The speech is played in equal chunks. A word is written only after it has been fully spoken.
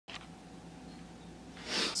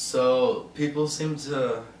So people seem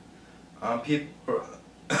to, people.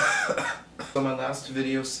 So my last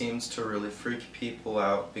video seems to really freak people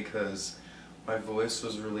out because my voice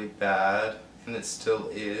was really bad, and it still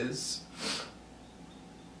is.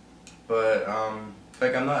 But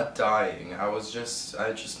like, I'm not dying. I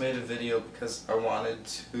just made a video because I wanted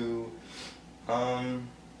to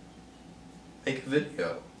make a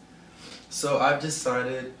video. So I've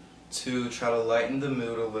decided to try to lighten the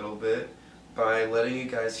mood a little bit by letting you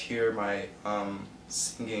guys hear my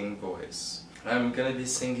singing voice. I'm gonna be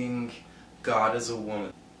singing God is a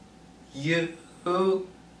Woman. You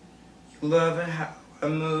love it how I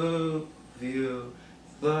move you,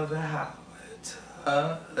 love it how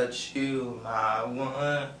I touch you, my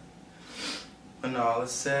one. When all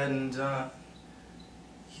is said and done,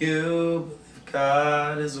 you believe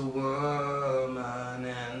God is a woman,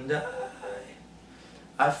 and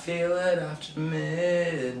I feel it after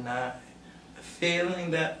midnight, a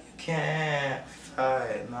feeling that you can't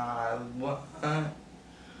fight, my one.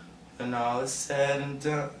 When all is said and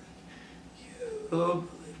done, you believe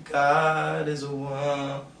God is a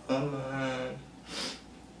woman.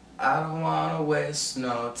 I don't wanna waste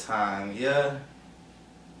no time, yeah.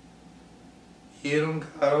 You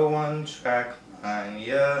don't got a one-track mind,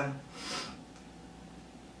 yeah.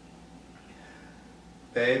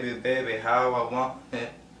 Baby, baby, how I want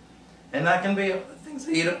it. And I can be all the things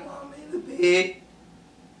that you don't want me to be.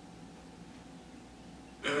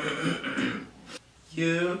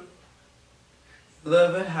 You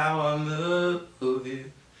love it how I move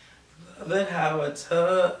you, love it how I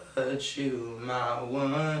touch you, my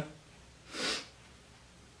one.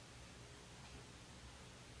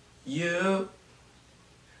 You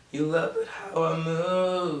love it how I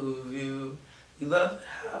move you, you love it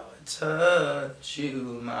how I touch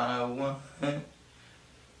you, my one.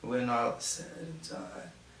 When all is said and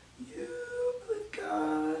done, you believe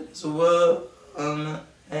God is a woman,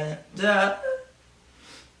 and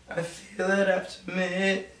I feel it after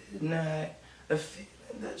midnight, a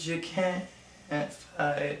feeling that you can't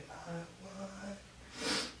fight, my one.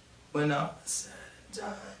 When all is said and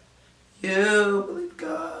done, you believe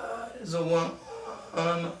God is a woman.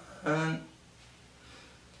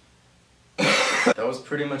 That was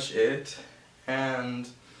pretty much it, and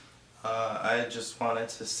I just wanted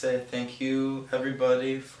to say thank you,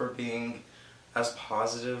 everybody, for being as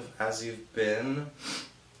positive as you've been,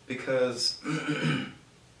 because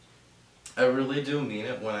I really do mean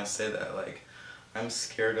it when I say that. Like, I'm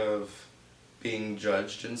scared of being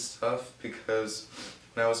judged and stuff, because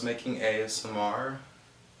when I was making ASMR,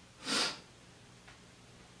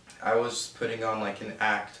 I was putting on like an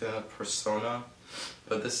act and a persona,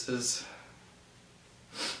 but this is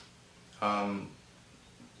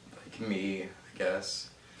like me, I guess.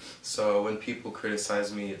 So when people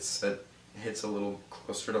criticize me, it hits a little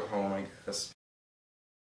closer to home, I guess.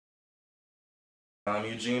 I'm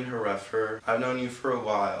Eugene Hareffer. I've known you for a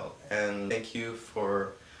while, and thank you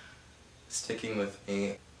for sticking with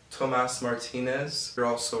me. Tomas Martinez, you're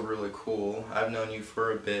also really cool. I've known you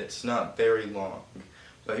for a bit, not very long,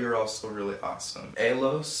 but you're also really awesome.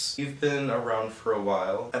 Alos, you've been around for a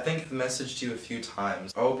while. I think I've messaged you a few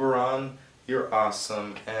times. Oberon, you're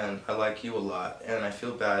awesome, and I like you a lot, and I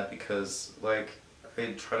feel bad because, like,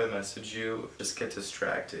 I try to message you, just get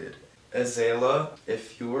distracted. Azela,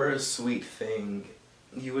 if you were a sweet thing,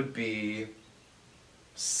 you would be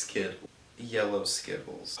Skittles. Yellow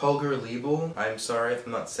Skittles. Holger Liebel, I'm sorry if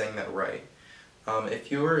I'm not saying that right.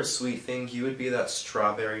 If you were a sweet thing, you would be that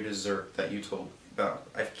strawberry dessert that you told me about.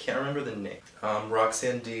 I can't remember the name.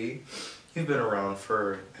 Roxanne D, you've been around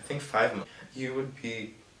for, I think, 5 months. You would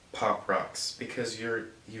be Pop Rocks, because you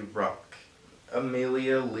rock.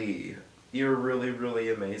 Amelia Lee, you're really, really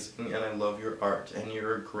amazing, and I love your art, and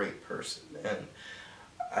you're a great person, and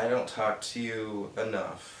I don't talk to you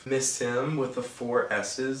enough. Miss Sim with the 4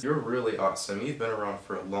 S's, you're really awesome. You've been around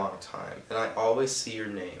for a long time, and I always see your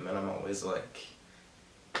name, and I'm always like...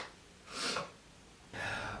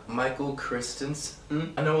 Michael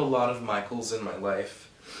Christensen. I know a lot of Michaels in my life.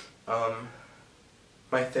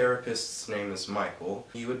 My therapist's name is Michael.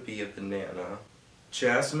 You would be a banana.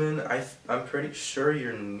 Jasmine, I'm pretty sure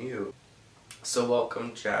you're new. So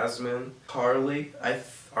welcome, Jasmine. Carly,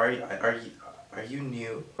 are you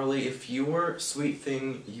new? Carly, if you were a sweet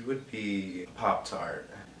thing, you would be Pop-Tart.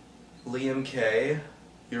 Liam K,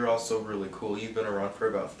 you're also really cool. You've been around for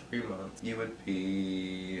about 3 months. You would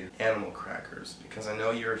be Animal Crackers, because I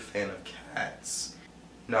know you're a fan of cats.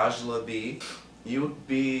 Najla B, you would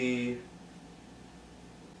be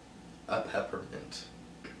a peppermint.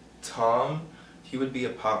 Tom, he would be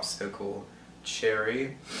a popsicle.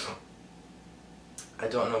 Cherry, I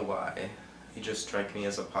don't know why. You just strike me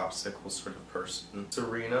as a popsicle sort of person.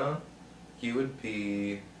 Serena, you would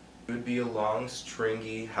be a long,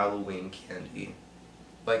 stringy Halloween candy.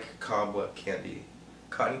 Like cobweb candy.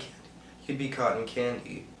 Cotton candy. You'd be cotton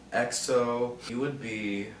candy. EXO, you would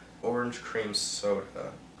be orange cream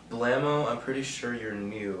soda. Blammo, I'm pretty sure you're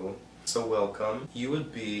new, so welcome. You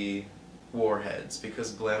would be warheads,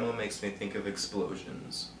 because Blammo makes me think of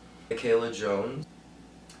explosions. Michaela Jones,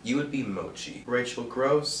 you would be mochi. Rachel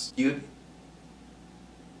Gross, you'd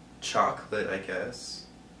chocolate, I guess.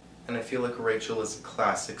 And I feel like Rachel is a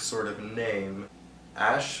classic sort of name.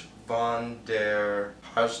 Ash Von der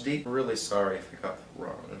Hajdi. Really sorry if I got that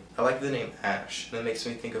wrong. I like the name Ash, and it makes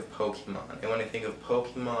me think of Pokemon. And when I think of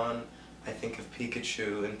Pokemon, I think of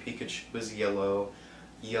Pikachu, and Pikachu is yellow.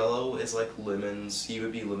 Yellow is like lemons, you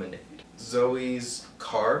would be lemonade. Zoe's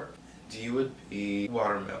carp, and you would be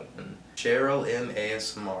watermelon. Cheryl M.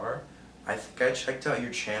 ASMR, I think I checked out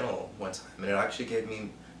your channel one time, and it actually gave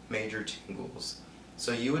me major tingles.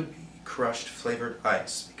 So you would be crushed flavored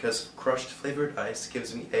ice, because crushed flavored ice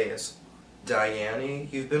gives me ASMR. Diane,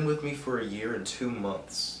 you've been with me for 1 year and 2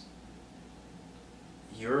 months.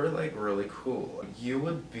 You're like really cool. You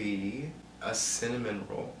would be a cinnamon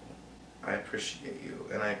roll. I appreciate you,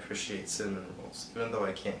 and I appreciate cinnamon rolls, even though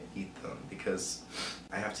I can't eat them because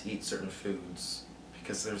I have to eat certain foods,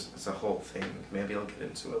 because it's a whole thing. Maybe I'll get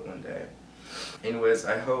into it one day. Anyways,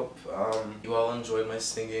 I hope you all enjoyed my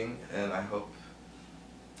singing, and I hope,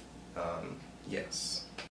 yes.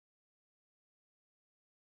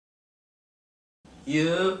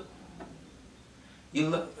 You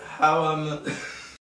love how I'm